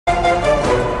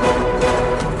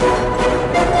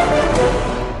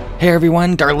Hey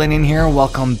everyone, Darlinian here,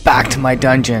 welcome back to my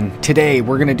dungeon. Today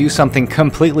we're going to do something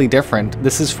completely different.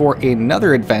 This is for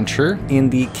another adventure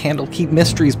in the Candlekeep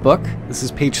Mysteries book. This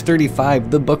is page 35,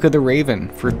 the Book of the Raven,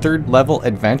 for 3rd level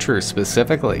adventurers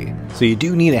specifically. So you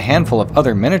do need a handful of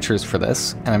other miniatures for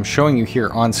this, and I'm showing you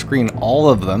here on screen all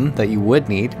of them that you would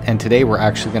need, and today we're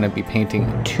actually going to be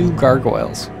painting 2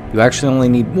 gargoyles. You actually only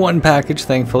need 1 package,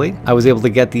 thankfully. I was able to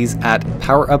get these at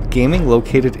Power Up Gaming,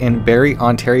 located in Barrie,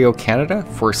 Ontario, Canada,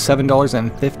 for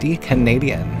 $7.50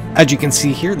 Canadian. As you can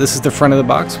see here, this is the front of the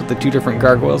box with the 2 different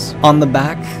gargoyles. On the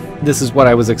back, this is what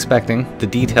I was expecting. The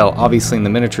detail, obviously in the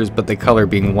miniatures, but the color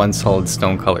being one solid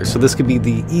stone color. So this could be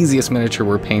the easiest miniature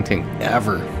we're painting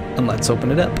ever. And let's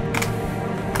open it up.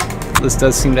 This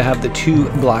does seem to have the 2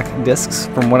 black discs.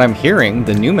 From what I'm hearing,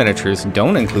 the new miniatures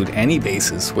don't include any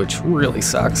bases, which really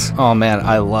sucks. Oh man,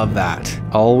 I love that.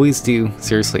 Always do.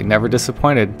 Seriously, never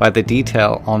disappointed by the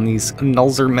detail on these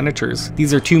Nolzur miniatures.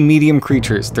 These are 2 medium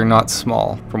creatures. They're not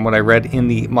small. From what I read in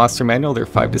the monster manual, they're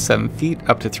 5 to 7 feet,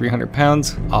 up to 300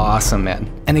 pounds. Awesome,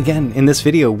 man. And again, in this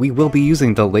video, we will be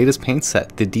using the latest paint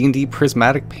set, the D&D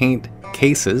Prismatic paint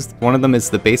cases. One of them is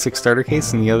the basic starter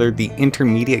case and the other the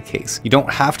intermediate case. You don't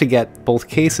have to get both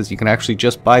cases. You can actually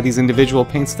just buy these individual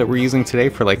paints that we're using today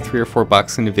for like $3 or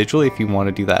 $4 individually if you want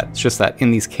to do that. It's just that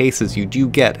in these cases you do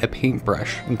get a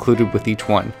paintbrush included with each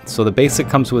one. So the basic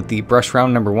comes with the brush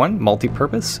round number 1,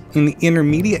 multi-purpose. In the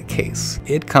intermediate case,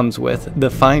 it comes with the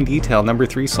fine detail number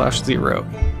 3/0.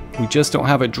 We just don't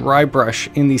have a dry brush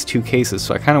in these 2 cases,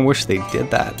 so I kind of wish they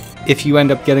did that. If you end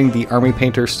up getting the Army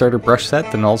Painter starter brush set,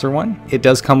 the Nolzur one, it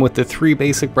does come with the 3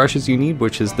 basic brushes you need,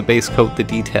 which is the base coat, the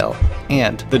detail,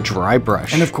 and the dry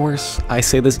brush. And of course, I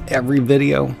say this every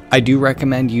video, I do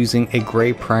recommend using a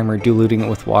gray primer, diluting it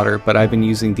with water, but I've been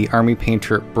using the Army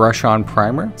Painter brush on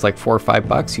primer. It's like $4 or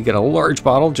 $5. You get a large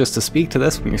bottle just to speak to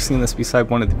this when you're seeing this beside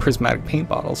one of the prismatic paint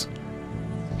bottles.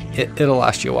 It'll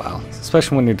last you a while,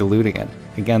 especially when you're diluting it.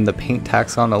 Again, the paint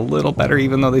tacks on a little better,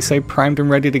 even though they say primed and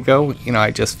ready to go. You know,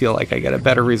 I just feel like I get a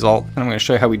better result, and I'm going to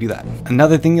show you how we do that.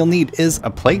 Another thing you'll need is a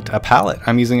plate, a palette.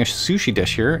 I'm using a sushi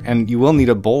dish here, and you will need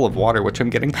a bowl of water, which I'm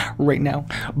getting right now.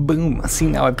 Boom. See,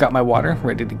 now I've got my water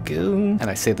ready to go. And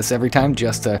I say this every time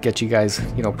just to get you guys,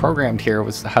 you know, programmed here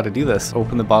was how to do this.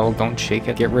 Open the bottle, don't shake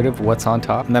it, get rid of what's on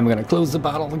top, and then I'm going to close the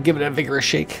bottle and give it a vigorous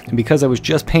shake. And because I was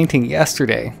just painting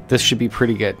yesterday, this should be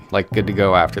pretty good, like good to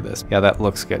go after this. Yeah, that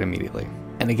looks good immediately.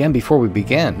 And again, before we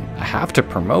begin, I have to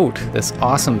promote this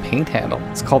awesome paint handle.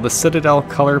 It's called the Citadel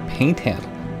Color Paint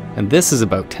Handle. And this is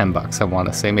about $10, I want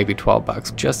to say, maybe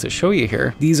 $12. Just to show you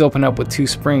here, these open up with 2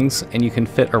 springs, and you can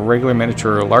fit a regular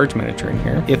miniature or a large miniature in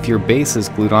here. If your base is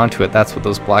glued onto it, that's what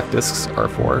those black discs are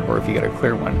for, or if you get a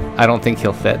clear one. I don't think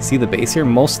he'll fit. See the base here?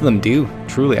 Most of them do.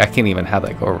 Truly, I can't even have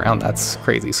that go around. That's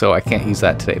crazy, so I can't use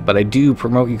that today. But I do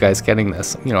promote you guys getting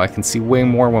this. You know, I can see way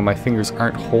more when my fingers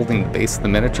aren't holding the base of the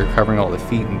miniature, covering all the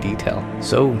feet in detail.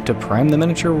 So to prime the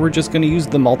miniature, we're just going to use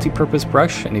the multi-purpose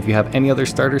brush, and if you have any other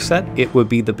starter set, it would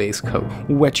be the base coat.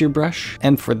 Wet your brush,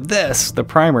 and for this, the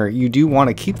primer, you do want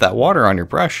to keep that water on your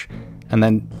brush and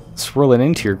then swirl it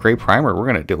into your gray primer. We're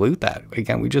going to dilute that.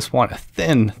 Again, we just want a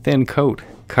thin coat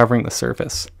covering the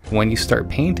surface. When you start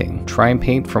painting, try and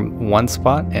paint from one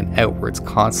spot and outwards,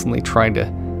 constantly trying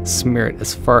to smear it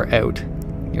as far out,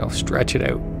 you know, stretch it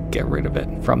out, get rid of it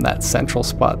from that central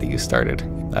spot that you started.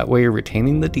 That way you're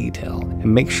retaining the detail, and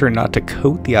make sure not to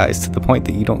coat the eyes to the point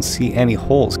that you don't see any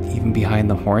holes. Even behind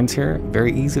the horns here,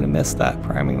 very easy to miss that,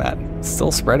 priming that.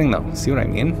 Still spreading though, see what I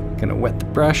mean? Gonna wet the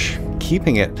brush,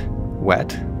 keeping it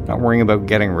wet, not worrying about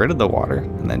getting rid of the water,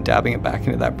 and then dabbing it back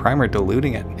into that primer,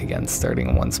 diluting it. Again, starting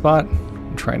in one spot,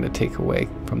 and trying to take away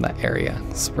from that area,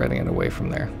 spreading it away from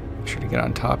there. Make sure to get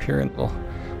on top here, and little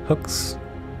hooks,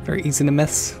 very easy to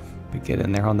miss. We get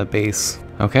in there on the base.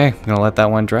 Okay, I'm gonna let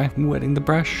that one dry. Wetting the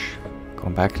brush,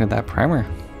 going back into that primer.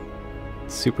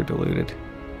 Super diluted.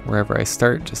 Wherever I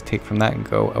start, just take from that and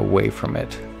go away from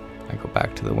it. I go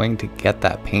back to the wing to get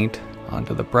that paint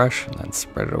onto the brush and then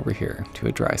spread it over here to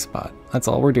a dry spot. That's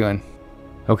all we're doing.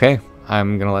 Okay,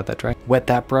 I'm gonna let that dry. Wet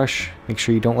that brush. Make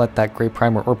sure you don't let that gray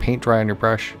primer or paint dry on your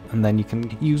brush. And then you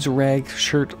can use a rag,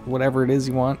 shirt, whatever it is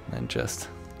you want, and just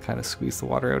kind of squeeze the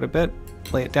water out a bit.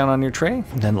 Lay it down on your tray,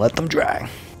 and then let them dry.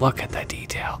 Look at that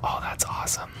detail. Oh, that's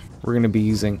awesome. We're going to be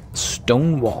using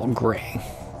Stonewall Gray.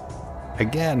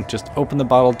 Again, just open the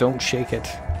bottle, don't shake it.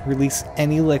 release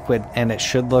any liquid, and it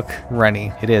should look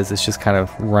runny. It is, it's just kind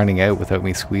of running out without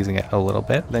me squeezing it a little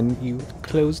bit. Then you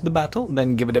close the bottle,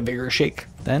 then give it a vigorous shake.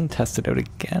 Then test it out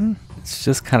again. It's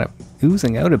just kind of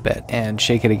oozing out a bit, and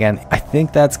shake it again. I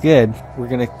think that's good. We're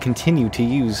gonna continue to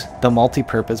use the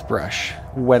multi-purpose brush.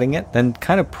 Wetting it, then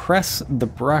kind of press the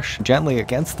brush gently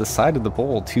against the side of the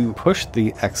bowl to push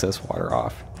the excess water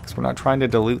off, because we're not trying to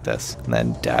dilute this. And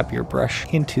then dab your brush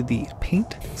into the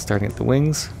paint, starting at the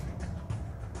wings.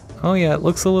 Oh yeah, it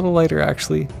looks a little lighter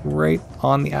actually, right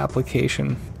on the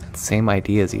application. Same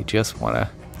idea, as you just want to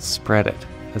spread it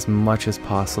as much as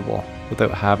possible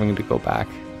without having to go back.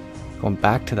 Going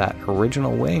back to that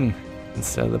original wing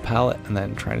instead of the palette, and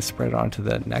then trying to spread it onto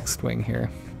the next wing here.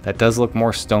 That does look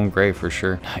more stone gray for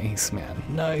sure. Nice, man,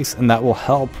 nice. And that will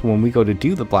help when we go to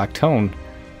do the black tone.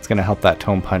 It's gonna help that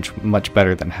tone punch much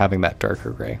better than having that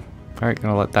darker gray. All right,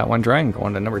 gonna let that one dry and go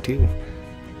on to number 2.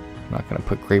 I'm not gonna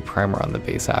put gray primer on the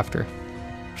base after.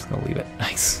 I'm just gonna leave it.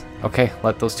 Nice. Okay,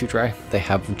 let those two dry. They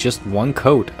have just one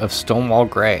coat of Stonewall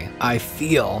Gray. I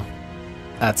feel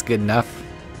that's good enough.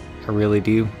 I really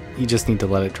do. You just need to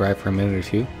let it dry for a minute or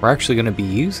two. We're actually gonna be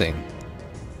using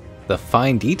the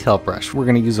fine detail brush. We're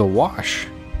gonna use a wash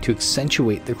to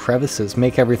accentuate the crevices,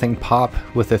 make everything pop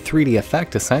with a 3D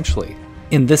effect essentially.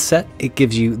 In this set, it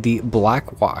gives you the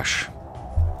black wash.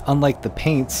 Unlike the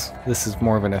paints, this is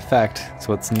more of an effect,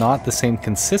 so it's not the same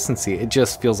consistency. It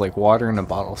just feels like water in a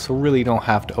bottle, so really you don't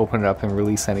have to open it up and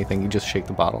release anything. You just shake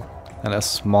the bottle. And a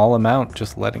small amount,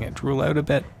 just letting it drool out a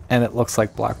bit, and it looks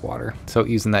like black water. So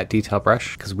using that detail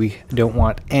brush, because we don't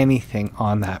want anything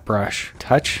on that brush.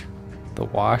 Touch the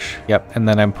wash, yep, and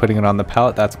then I'm putting it on the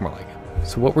palette. That's more like it.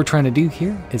 So what we're trying to do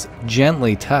here is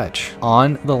gently touch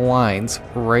on the lines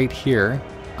right here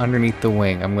underneath the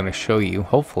wing. I'm going to show you,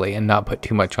 hopefully, and not put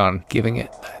too much on, giving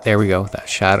it, there we go, that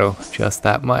shadow, just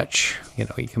that much. You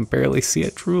know, you can barely see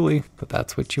it truly, but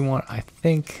that's what you want, I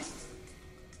think.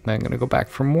 Then I'm going to go back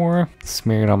for more,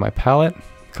 smear it on my palette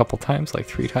a couple times, like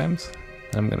 3 times.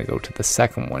 Then I'm going to go to the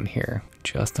second one here,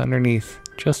 just underneath,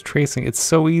 just tracing. It's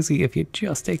so easy if you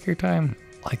just take your time,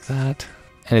 like that.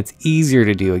 And it's easier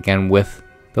to do, again, with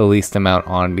the least amount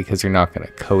on, because you're not going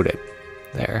to coat it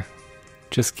there.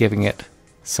 Just giving it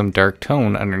some dark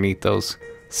tone underneath those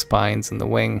spines in the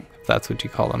wing, if that's what you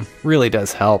call them. Really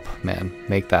does help, man,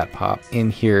 make that pop. In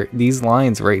here, these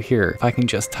lines right here, if I can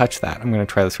just touch that, I'm going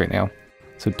to try this right now.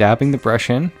 So dabbing the brush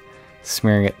in,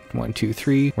 smearing it 1, 2,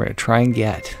 3. We're going to try and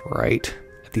get right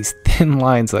at these thin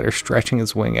lines that are stretching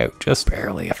his wing out, just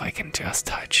barely, if I can just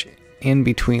touch in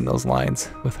between those lines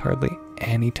with hardly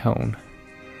any tone.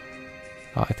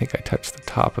 Oh, I think I touched the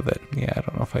top of it. Yeah, I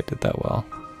don't know if I did that well.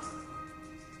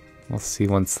 We'll see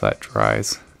once that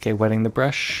dries. Okay, wetting the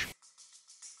brush.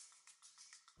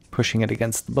 Pushing it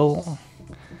against the bowl.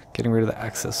 Getting rid of the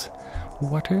excess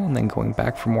water, and then going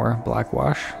back for more black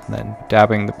wash. And then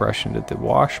dabbing the brush into the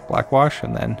wash, black wash,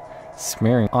 and then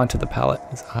smearing onto the palette.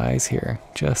 His eyes here,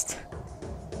 just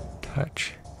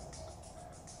touch.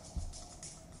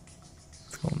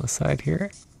 Let's go on the side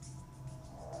here.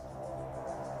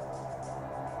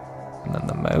 And then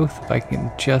the mouth, if I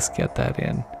can just get that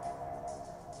in.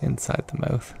 Inside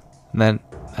the mouth. And then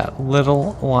that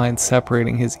little line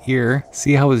separating his ear.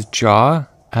 See how his jaw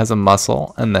has a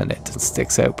muscle and then it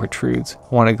sticks out, protrudes.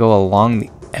 I want to go along the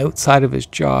outside of his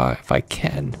jaw if I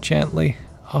can, gently.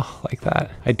 Oh, like that.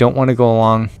 I don't want to go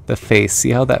along the face. See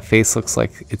how that face looks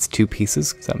like it's 2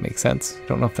 pieces? Does that make sense? I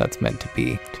don't know if that's meant to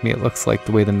be. To me, it looks like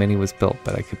the way the mini was built,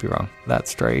 but I could be wrong. That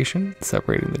striation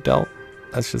separating the delt.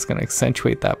 That's just going to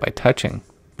accentuate that by touching.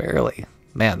 Barely.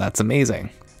 Man, that's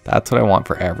amazing. That's what I want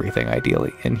for everything,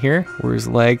 ideally. In here, where his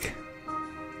leg,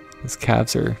 his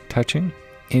calves are touching.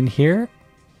 In here,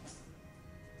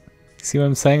 see what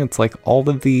I'm saying? It's like all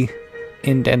of the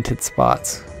indented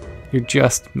spots. You're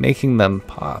just making them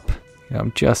pop. You know,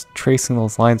 I'm just tracing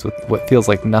those lines with what feels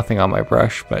like nothing on my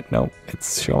brush, but no,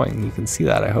 it's showing. You can see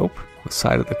that, I hope. The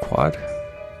side of the quad.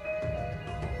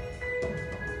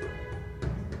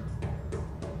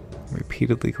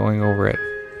 Repeatedly going over it.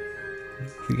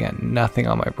 Again, nothing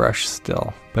on my brush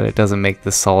still, but it doesn't make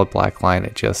the solid black line.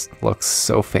 It just looks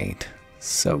so faint.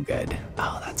 So good.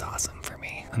 Oh, that's awesome for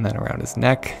me. And then around his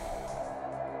neck.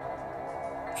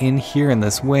 In here in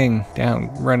this wing,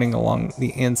 down, running along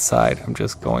the inside, I'm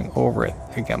just going over it.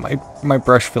 Again, my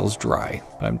brush feels dry,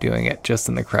 but I'm doing it just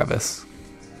in the crevice.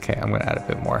 Okay, I'm gonna add a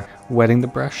bit more. Wetting the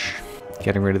brush,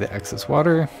 getting rid of the excess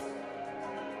water.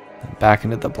 And back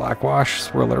into the black wash,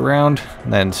 swirl it around,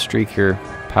 and then streak your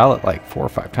palette like 4 or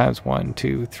 5 times. 1,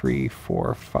 2, 3,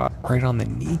 4, 5. Right on the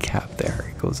kneecap there,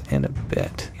 it goes in a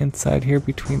bit. Inside here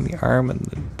between the arm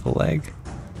and the leg.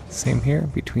 Same here,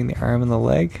 between the arm and the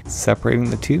leg, separating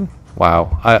the two.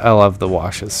 Wow, I love the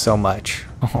washes so much.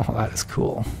 Oh, that is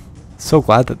cool. So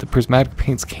glad that the prismatic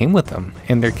paints came with them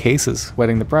in their cases.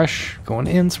 Wetting the brush, going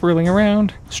in, swirling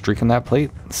around, streaking that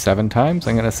plate 7 times,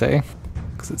 I'm gonna say,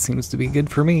 because it seems to be good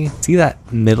for me. See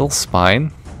that middle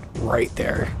spine? Right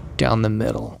there, down the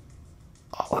middle.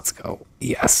 Oh, let's go.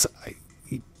 Yes,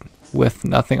 with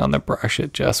nothing on the brush,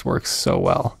 it just works so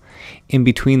well. In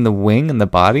between the wing and the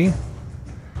body,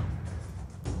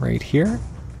 right here,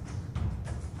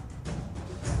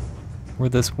 where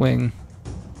this wing,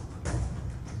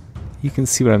 you can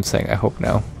see what I'm saying, I hope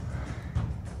now.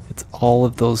 It's all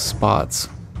of those spots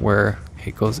where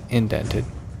it goes indented,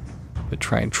 but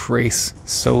try and trace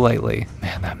so lightly.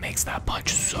 Man, that makes that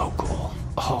punch so cool.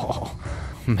 Oh,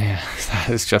 man, that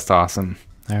is just awesome.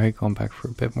 All right, going back for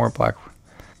a bit more black.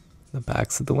 The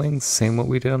backs of the wings, same what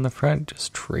we did on the front,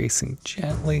 just tracing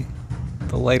gently.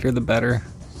 The lighter the better.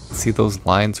 See those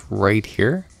lines right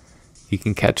here? You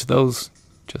can catch those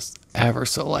just ever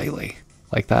so lightly,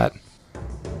 like that.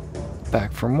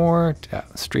 Back for more,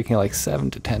 streaking like 7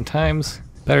 to 10 times.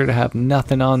 Better to have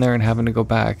nothing on there and having to go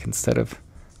back instead of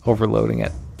overloading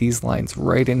it. These lines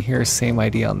right in here, same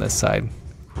idea on this side.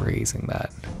 Grazing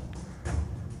that.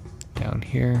 Down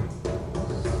here,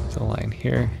 there's a line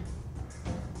here.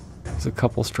 There's a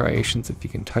couple striations if you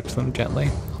can touch them gently.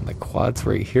 On the quads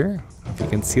right here, if you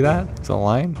can see that, there's a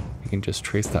line. You can just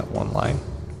trace that one line.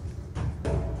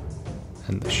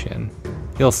 And the shin.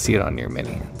 You'll see it on your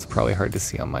mini. It's probably hard to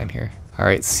see on mine here.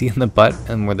 Alright, see in the butt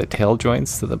and where the tail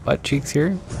joins to the butt cheeks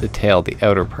here? The tail, the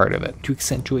outer part of it. To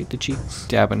accentuate the cheeks.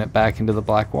 Dabbing it back into the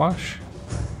black wash.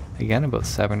 Again, about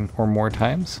 7 or more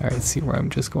times. Alright, see where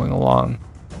I'm just going along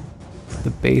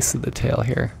the base of the tail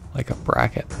here, like a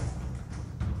bracket.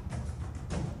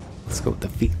 Let's go with the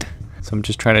feet. So I'm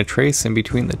just trying to trace in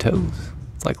between the toes.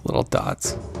 It's like little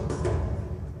dots.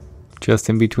 Just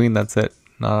in between, that's it.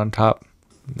 Not on top.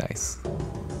 Nice.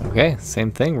 Okay,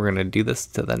 same thing. We're gonna do this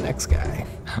to the next guy.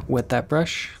 Wet that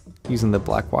brush. Using the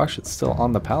black wash, it's still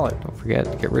on the palette. Don't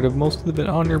forget, get rid of most of it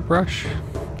on your brush.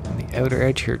 On the outer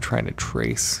edge here, trying to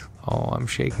trace. Oh, I'm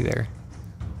shaky there.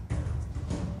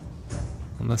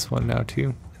 On this one now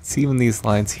too. See even these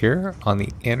lines here on the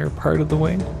inner part of the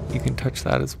wing, you can touch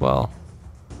that as well.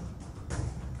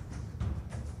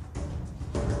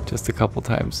 Just a couple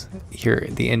times. Here,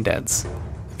 the indents.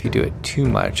 If you do it too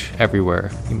much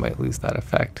everywhere, you might lose that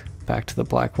effect. Back to the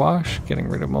black wash, getting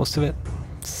rid of most of it.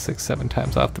 6-7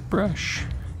 times off the brush.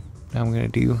 Now I'm gonna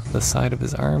do the side of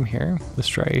his arm here, the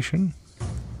striation.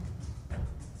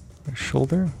 The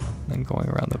shoulder, then going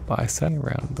around the bicep,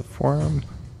 around the forearm.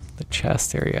 The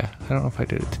chest area. I don't know if I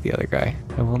did it to the other guy.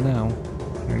 I will now.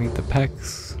 Underneath the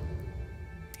pecs.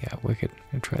 Yeah, wicked.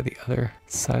 I'm gonna try the other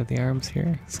side of the arms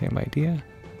here. Same idea.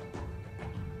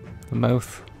 The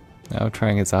mouth. Now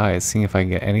trying his eyes, seeing if I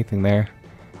can get anything there.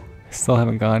 I still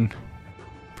haven't gone.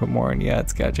 Put more in. Yeah,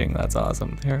 it's catching. That's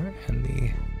awesome. There. And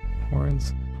the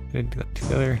horns. I didn't do that to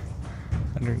the other.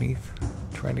 Underneath.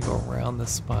 Trying to go around the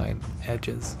spine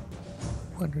edges.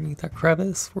 Underneath that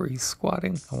crevice where he's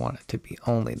squatting. I want it to be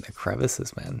only in the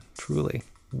crevices, man. Truly.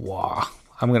 Wow.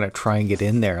 I'm gonna try and get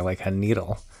in there like a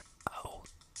needle. Oh,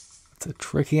 it's a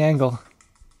tricky angle.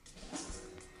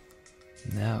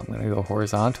 Now I'm gonna go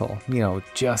horizontal. You know,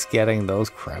 just getting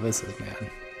those crevices, man.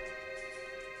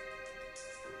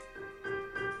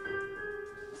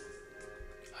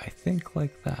 I think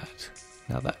like that.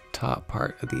 Now that top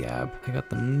part of the ab, I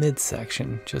got the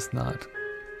midsection, just not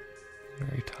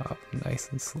very top, nice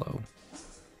and slow.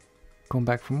 Going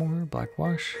back for more, black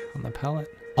wash on the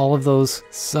palette. All of those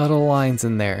subtle lines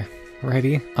in there.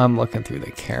 Ready? I'm looking through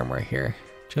the camera here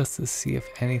just to see if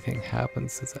anything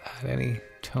happens. Does it add any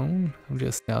tone? I'm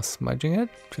just now smudging it,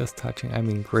 just touching, I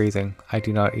mean grazing. I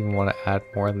do not even want to add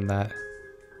more than that.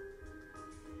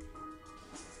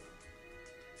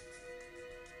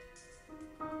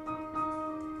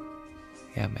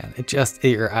 Yeah, man,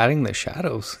 you're adding the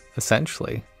shadows,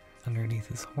 essentially. Underneath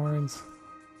his horns,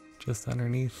 just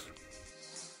underneath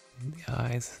the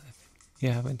eyes, if you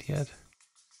haven't yet.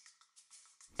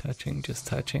 Touching, just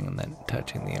touching, and then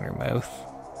touching the inner mouth.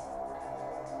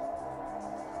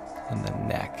 And the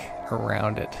neck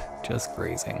around it, just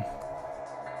grazing.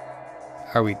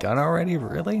 Are we done already,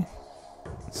 really?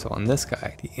 So on this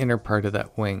guy, the inner part of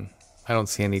that wing, I don't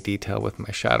see any detail with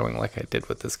my shadowing like I did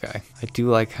with this guy. I do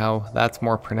like how that's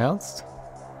more pronounced.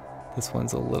 This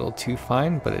one's a little too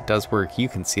fine, but it does work. You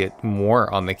can see it more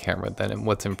on the camera than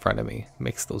what's in front of me. It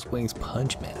makes those wings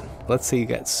punch, man. Let's say you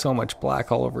get so much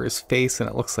black all over his face and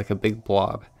it looks like a big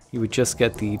blob. you would just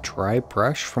get the dry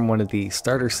brush from one of the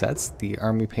starter sets. The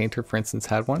Army Painter, for instance,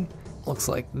 had one. Looks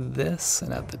like this,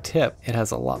 and at the tip, it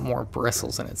has a lot more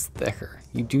bristles and it's thicker.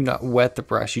 You do not wet the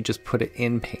brush, you just put it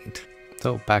in paint.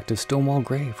 So back to Stonewall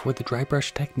Grave with the dry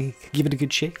brush technique. Give it a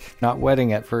good shake. Not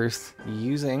wetting at first.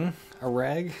 Using a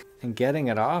rag and getting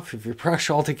it off of your brush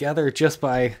altogether just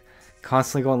by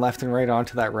constantly going left and right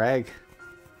onto that rag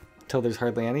until there's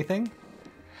hardly anything.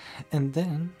 And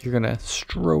then you're gonna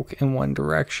stroke in one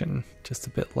direction, just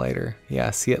a bit lighter.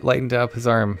 Yeah, see it lightened up his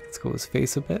arm. Let's go his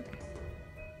face a bit.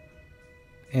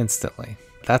 Instantly.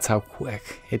 That's how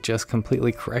quick. It just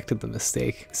completely corrected the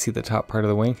mistake. See the top part of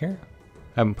the wing here?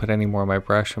 I haven't put any more on my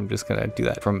brush. I'm just gonna do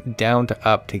that from down to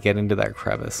up to get into that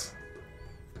crevice.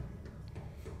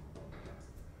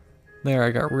 There,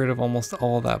 I got rid of almost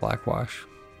all that black wash.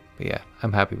 But yeah,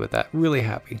 I'm happy with that. Really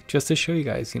happy. Just to show you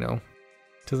guys, you know,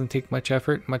 it doesn't take much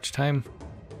effort, much time.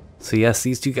 So yes,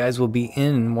 these two guys will be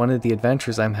in one of the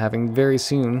adventures I'm having very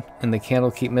soon in the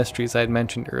Candlekeep Mysteries I had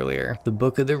mentioned earlier. The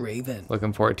Book of the Raven.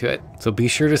 Looking forward to it. So be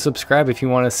sure to subscribe if you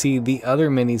want to see the other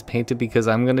minis painted because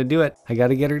I'm going to do it. I got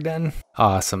to get her done.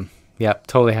 Awesome. Yep,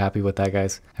 totally happy with that,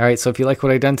 guys. Alright, so if you like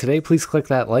what I've done today, please click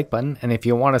that like button. And if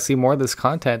you want to see more of this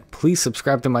content, please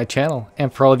subscribe to my channel.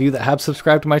 And for all of you that have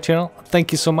subscribed to my channel,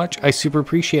 thank you so much. I super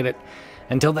appreciate it.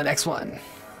 Until the next one.